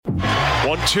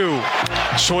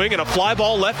1-2. Swing and a fly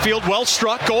ball left field, well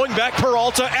struck. Going back,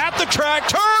 Peralta at the track,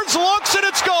 turns, looks, and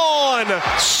it's gone.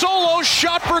 Solo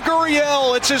shot for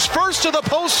Gurriel. It's his first of the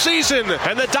postseason,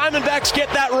 and the Diamondbacks get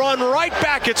that run right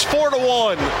back. It's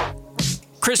 4-1.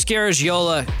 Chris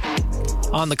Garagiola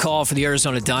on the call for the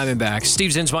Arizona Diamondbacks.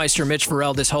 Steve Zinsmeister, Mitch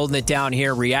Ferrell holding it down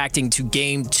here, reacting to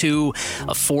Game 2,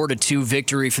 a 4-2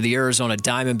 victory for the Arizona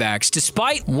Diamondbacks,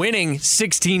 despite winning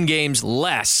 16 games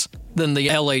less than the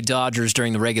LA Dodgers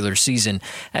during the regular season.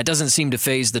 That doesn't seem to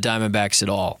faze the Diamondbacks at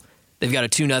all. They've got a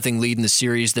 2-0 lead in the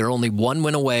series. They're only one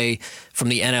win away from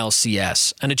the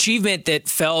NLCS, an achievement that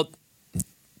felt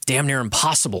damn near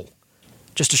impossible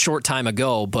just a short time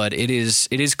ago, but it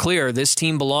is clear this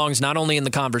team belongs not only in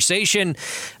the conversation,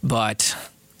 but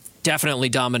definitely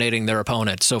dominating their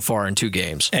opponent so far in 2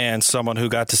 games. And someone who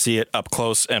got to see it up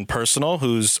close and personal,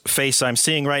 whose face I'm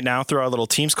seeing right now through our little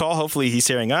Teams call. Hopefully he's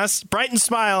hearing us. Brighten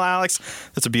smile, Alex.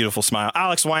 That's a beautiful smile.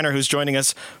 Alex Weiner, who's joining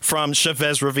us from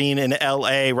Chavez Ravine in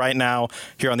L.A. right now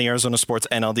here on the Arizona Sports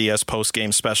NLDS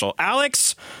postgame special.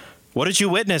 Alex, what did you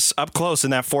witness up close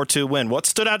in that 4-2 win? What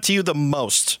stood out to you the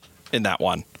most in that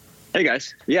one? Hey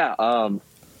guys. Yeah.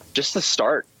 Just to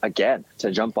start again,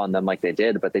 to jump on them like they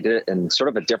did, but they did it in sort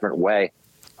of a different way.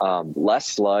 Less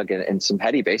slug and some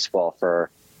heady baseball for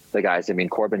the guys. I mean,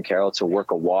 Corbin Carroll to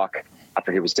work a walk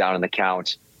after he was down in the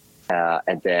count.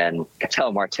 And then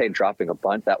Ketel Marte dropping a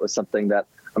bunt. That was something that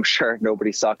I'm sure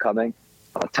nobody saw coming.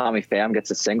 Tommy Pham gets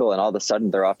a single and all of a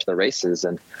sudden they're off to the races.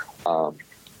 And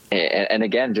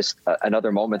again, just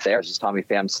another moment there. Just Tommy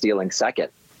Pham stealing second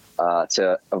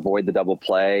to avoid the double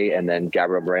play. And then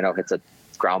Gabriel Moreno hits a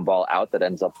ground ball out that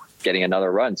ends up getting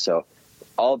another run. So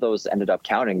all of those ended up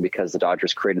counting because the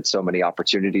Dodgers created so many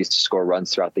opportunities to score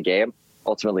runs throughout the game.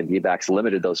 Ultimately, the D-backs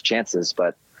limited those chances,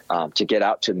 but to get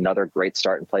out to another great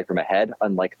start and play from ahead,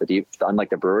 unlike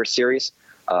the Brewers series,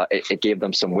 it gave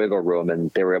them some wiggle room and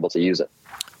they were able to use it.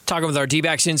 Talking with our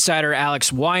D-backs insider,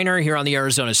 Alex Weiner, here on the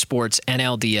Arizona Sports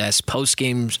NLDS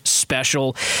postgame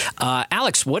special.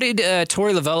 Alex, what did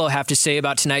Torey Lovullo have to say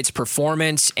about tonight's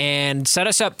performance and set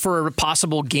us up for a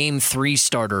possible Game 3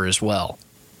 starter as well?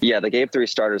 Yeah, the Game 3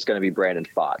 starter is going to be Brandon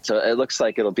Pfaadt. So it looks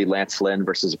like it'll be Lance Lynn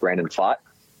versus Brandon Pfaadt.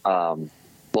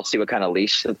 We'll see what kind of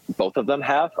leash both of them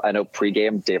have. I know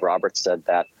pregame, Dave Roberts said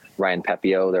that Ryan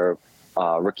Pepio, their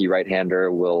rookie right-hander,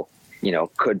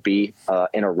 could be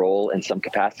in a role in some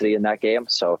capacity in that game.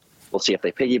 So we'll see if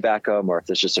they piggyback him or if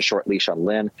there's just a short leash on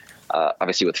Lynn.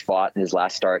 Obviously with Pfaadt in his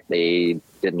last start, they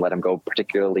didn't let him go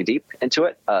particularly deep into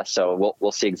it. So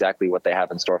we'll see exactly what they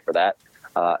have in store for that.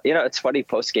 It's funny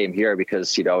post game here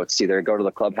because, it's either go to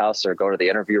the clubhouse or go to the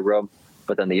interview room,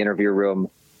 but then the interview room,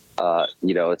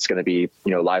 it's going to be,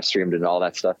 live streamed and all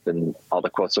that stuff and all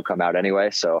the quotes will come out anyway.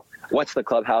 So once the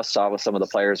clubhouse saw what some of the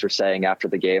players were saying after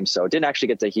the game. So didn't actually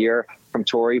get to hear from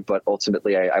Torey, but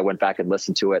ultimately I went back and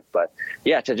listened to it. But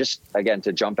yeah,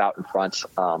 to jump out in front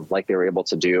like they were able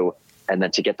to do. And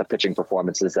then to get the pitching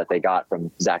performances that they got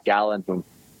from Zach Gallen, whom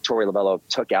Torey Lovullo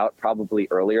took out probably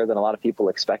earlier than a lot of people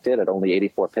expected at only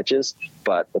 84 pitches,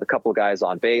 but with a couple of guys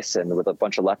on base and with a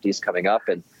bunch of lefties coming up,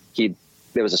 and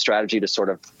there was a strategy to sort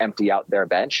of empty out their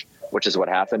bench, which is what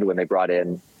happened when they brought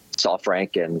in Saul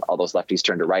Frank and all those lefties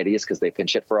turned to righties because they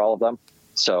pinch hit for all of them.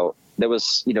 So there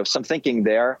was, some thinking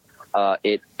there.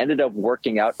 It ended up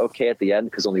working out okay at the end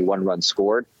because only one run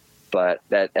scored. But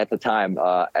that at the time,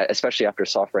 especially after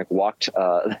Saul Frank walked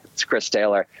Chris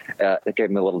Taylor, it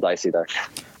gave me a little dicey there.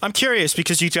 I'm curious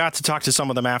because you got to talk to some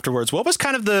of them afterwards. What was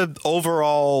kind of the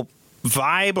overall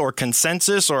vibe or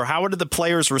consensus, or how did the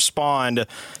players respond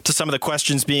to some of the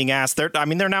questions being asked? They're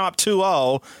now up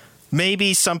 2-0.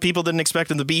 Maybe some people didn't expect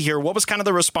them to be here. What was kind of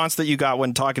the response that you got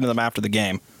when talking to them after the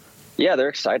game? Yeah, they're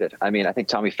excited. I think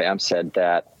Tommy Pham said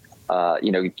that,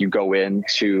 you go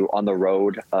into on the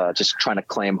road just trying to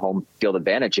claim home field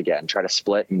advantage again, try to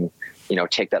split and,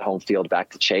 take that home field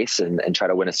back to Chase and try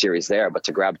to win a series there. But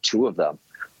to grab 2 of them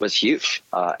was huge.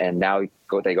 And now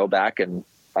they go back and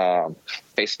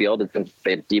face field.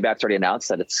 The D-backs already announced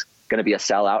that it's going to be a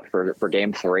sellout for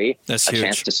Game 3. That's a huge.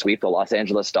 Chance to sweep the Los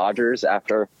Angeles Dodgers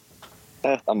after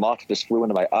a moth just flew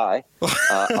into my eye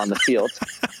on the field.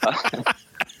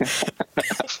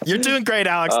 You're doing great,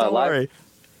 Alex. Don't worry.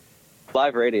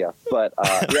 Live radio. But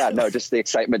just the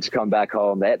excitement to come back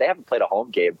home. They haven't played a home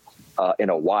game in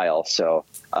a while. So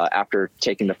after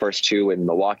taking the first 2 in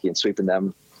Milwaukee and sweeping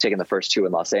them, taking the first 2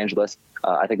 in Los Angeles,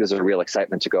 I think there's a real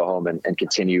excitement to go home and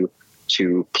continue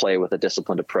to play with a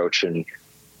disciplined approach and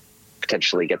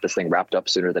potentially get this thing wrapped up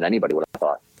sooner than anybody would have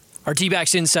thought. Our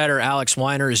D-backs insider Alex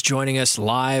Weiner is joining us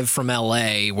live from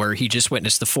L.A., where he just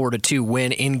witnessed the 4-2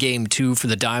 win in Game 2 for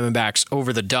the Diamondbacks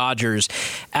over the Dodgers.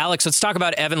 Alex, let's talk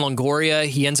about Evan Longoria.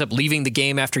 He ends up leaving the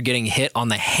game after getting hit on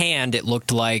the hand, it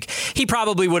looked like. He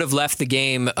probably would have left the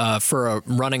game for a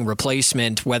running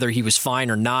replacement, whether he was fine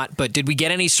or not. But did we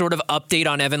get any sort of update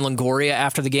on Evan Longoria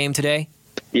after the game today?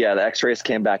 Yeah, the x-rays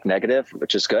came back negative,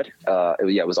 which is good.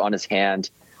 It was on his hand.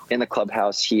 In the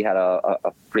clubhouse, he had a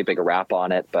pretty big wrap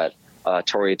on it, but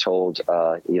Torrey told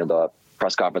the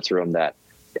press conference room that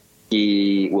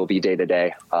he will be day to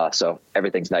day, so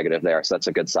everything's negative there. So that's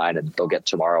a good sign, and they'll get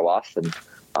tomorrow off, and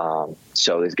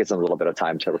so it gives them a little bit of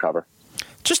time to recover.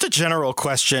 Just a general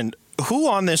question: who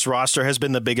on this roster has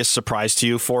been the biggest surprise to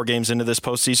you 4 games into this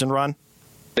postseason run?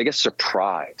 Biggest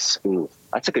surprise? Ooh,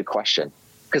 that's a good question,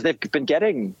 because they've been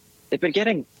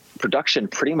getting production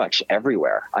pretty much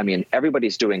everywhere. I mean,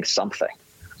 everybody's doing something.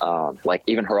 Like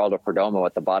even Geraldo Perdomo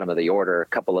at the bottom of the order, a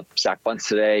couple of sack bunts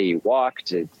today. He walked.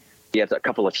 He had a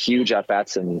couple of huge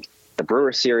at-bats in the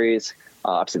Brewer series.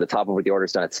 Obviously, the top of the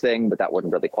order's done its thing, but that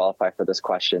wouldn't really qualify for this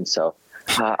question. So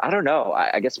I don't know.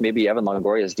 I guess maybe Evan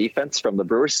Longoria's defense from the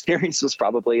Brewer series was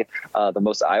probably the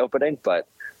most eye-opening. But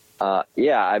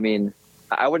yeah, I mean,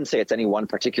 I wouldn't say it's any one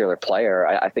particular player.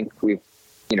 I think we've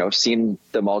seen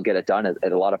them all get it done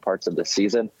at a lot of parts of the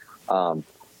season.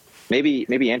 Maybe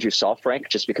Andrew Saalfrank,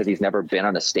 just because he's never been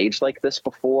on a stage like this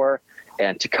before,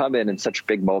 and to come in such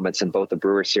big moments in both the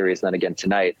Brewer series and then again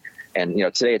tonight. And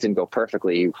today it didn't go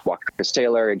perfectly. He walked Chris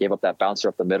Taylor, he gave up that bouncer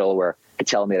up the middle where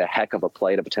Cattell made a heck of a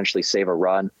play to potentially save a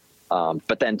run.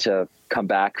 But then to come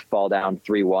back, fall down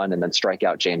 3-1, and then strike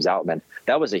out James Outman,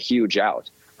 that was a huge out.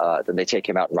 Then they take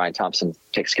him out, and Ryan Thompson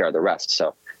takes care of the rest.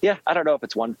 So yeah, I don't know if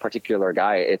it's one particular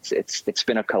guy. It's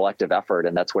been a collective effort,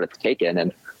 and that's what it's taken.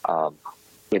 And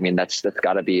I mean, that's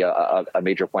got to be a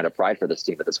major point of pride for this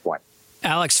team at this point.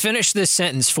 Alex, finish this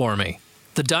sentence for me.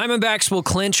 The Diamondbacks will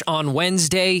clinch on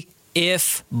Wednesday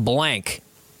if blank.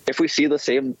 If we see the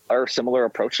same or similar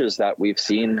approaches that we've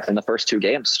seen in the first 2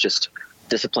 games, just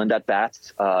disciplined at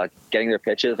bats, getting their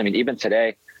pitches. I mean, even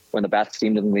today, when the bats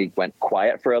seemingly went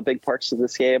quiet for a big parts of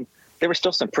this game, there were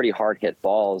still some pretty hard hit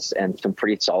balls and some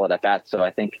pretty solid at bats. So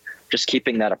I think just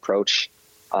keeping that approach,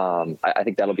 I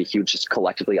think that'll be huge, just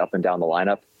collectively up and down the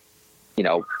lineup.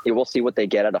 We'll see what they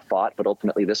get at a Fott, but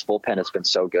ultimately this bullpen has been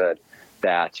so good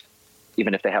that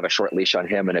even if they have a short leash on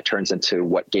him and it turns into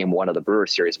what Game 1 of the Brewer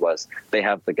series was, they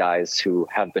have the guys who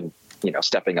have been,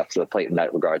 stepping up to the plate in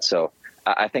that regard. So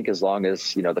I think as long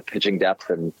as, the pitching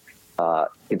depth and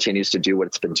continues to do what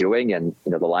it's been doing, and,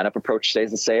 the lineup approach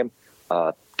stays the same,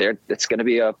 it's going to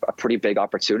be a pretty big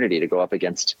opportunity to go up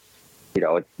against,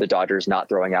 the Dodgers not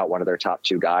throwing out one of their top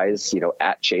 2 guys,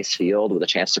 at Chase Field with a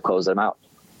chance to close them out.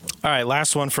 All right,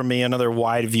 last one from me, another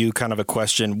wide view kind of a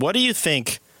question. What do you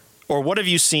think, or what have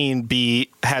you seen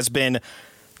has been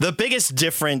the biggest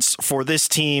difference for this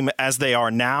team as they are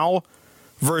now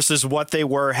versus what they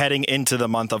were heading into the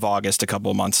month of August a couple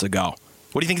of months ago?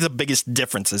 What do you think the biggest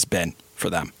difference has been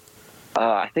for them?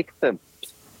 I think the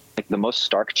most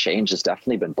stark change has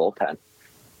definitely been bullpen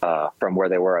from where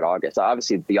they were at August.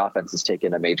 Obviously, the offense has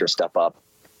taken a major step up,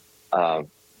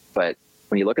 but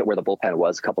when you look at where the bullpen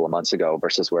was a couple of months ago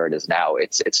versus where it is now,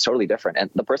 it's totally different. And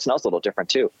the personnel's a little different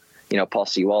too. Paul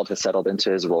Sewald has settled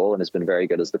into his role and has been very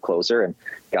good as the closer and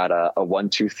got a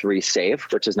 1-2-3 save,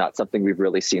 which is not something we've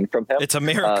really seen from him. It's a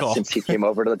miracle since he came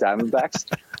over to the Diamondbacks.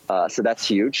 So that's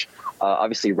huge.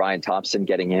 Obviously, Ryan Thompson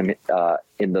getting him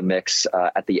in the mix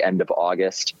at the end of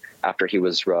August after he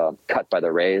was cut by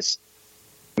the Rays.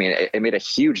 I mean, it made a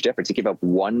huge difference. He gave up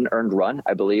 1 earned run,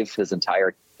 I believe, his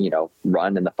entire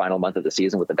run in the final month of the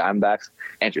season with the Diamondbacks.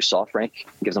 Andrew Saalfrank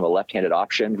gives him a left-handed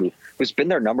option, who's been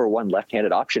their number 1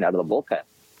 left-handed option out of the bullpen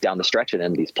down the stretch and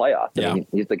in these playoffs. Yeah. I mean,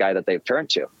 he's the guy that they've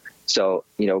turned to. So,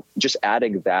 just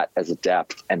adding that as a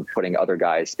depth and putting other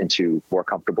guys into more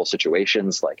comfortable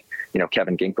situations, like,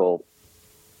 Kevin Ginkel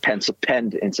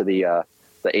penned into the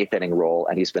 8th inning role,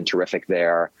 and he's been terrific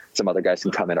there. Some other guys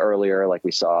can come in earlier, like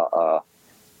we saw,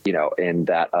 in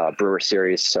that Brewer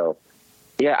series. So,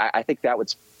 yeah, I think that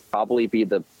would probably be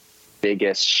the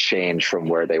biggest change from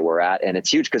where they were at. And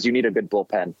it's huge because you need a good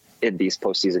bullpen in these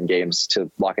postseason games to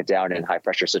lock it down in high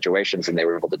pressure situations, and they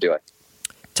were able to do it.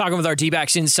 Talking with our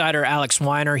D-backs insider, Alex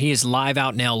Weiner. He is live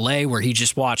out in L.A. where he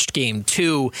just watched Game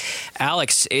 2.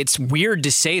 Alex, it's weird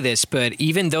to say this, but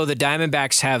even though the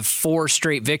Diamondbacks have 4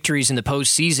 straight victories in the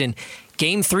postseason,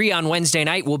 Game 3 on Wednesday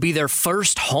night will be their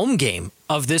first home game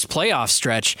of this playoff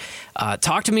stretch.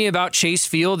 Talk to me about Chase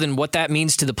Field and what that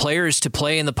means to the players to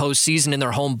play in the postseason in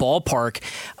their home ballpark,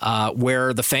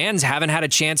 where the fans haven't had a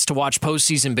chance to watch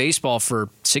postseason baseball for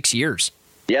 6 years.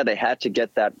 Yeah, they had to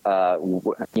get that,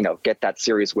 get that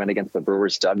series win against the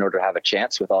Brewers done in order to have a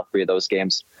chance with all three of those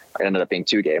games. It ended up being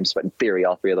 2 games, but in theory,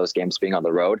 all three of those games being on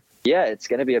the road. Yeah, it's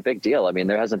going to be a big deal. I mean,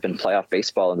 there hasn't been playoff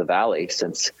baseball in the Valley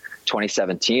since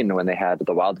 2017 when they had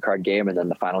the wild card game and then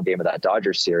the final game of that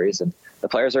Dodgers series. And the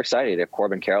players are excited.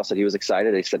 Corbin Carroll said he was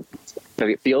excited. He said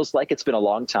it feels like it's been a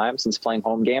long time since playing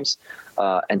home games.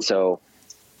 And so,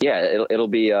 yeah, it'll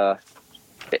be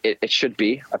it should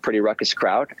be a pretty ruckus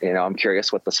crowd. I'm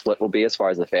curious what the split will be as far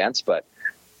as the fans, but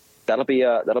that'll be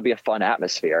a fun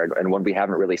atmosphere and one we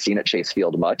haven't really seen at Chase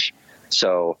Field much.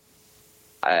 So,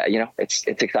 it's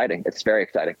exciting. It's very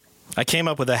exciting. I came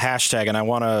up with a hashtag, and I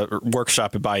want to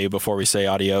workshop it by you before we say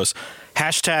adios.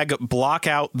 Hashtag block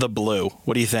out the blue.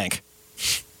 What do you think?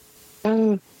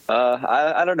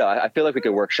 I don't know. I feel like we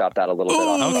could workshop that a little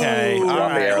bit. Okay. All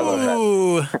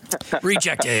right.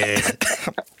 Rejected.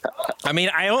 I mean,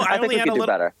 I think only we had could a do little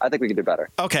better. I think we could do better.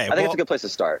 Okay. I think it's a good place to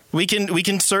start. We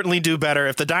can certainly do better.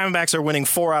 If the Diamondbacks are winning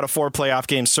 4 out of 4 playoff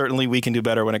games, certainly we can do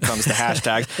better when it comes to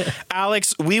hashtags.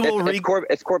 Alex, we will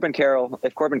if Corbin Carroll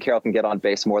can get on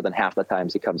base more than half the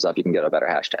times he comes up, you can get a better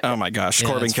hashtag. Oh my gosh, Yeah,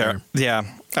 Corbin Carroll. fair. Yeah.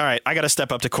 All right, I got to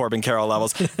step up to Corbin Carroll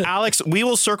levels. Alex, we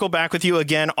will circle back with you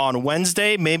again on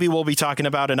Wednesday. Maybe we'll be talking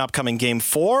about an upcoming Game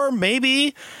 4.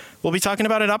 Maybe we'll be talking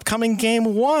about an upcoming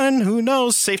Game 1. Who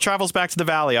knows? Safe travels back to the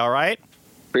Valley, all right?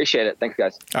 Appreciate it. Thanks,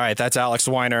 guys. All right, that's Alex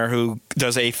Weiner, who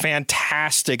does a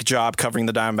fantastic job covering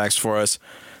the Diamondbacks for us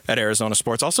at Arizona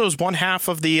Sports. Also is one half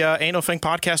of the Ain't No Thing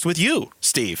podcast with you,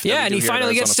 Steve. Yeah, and he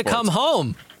finally gets to come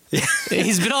home.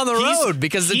 He's been on the road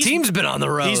because the team's been on the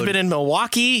road. He's been in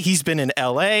Milwaukee, he's been in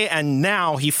L.A., and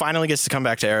now he finally gets to come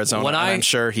back to Arizona, and I'm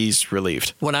sure he's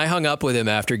relieved. When I hung up with him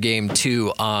after Game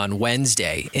 2 on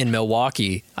Wednesday in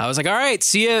Milwaukee, I was like, all right,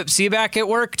 see you back at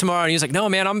work tomorrow. And he was like, no,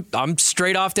 man, I'm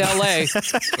straight off to L.A.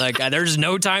 Like, there's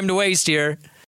no time to waste here.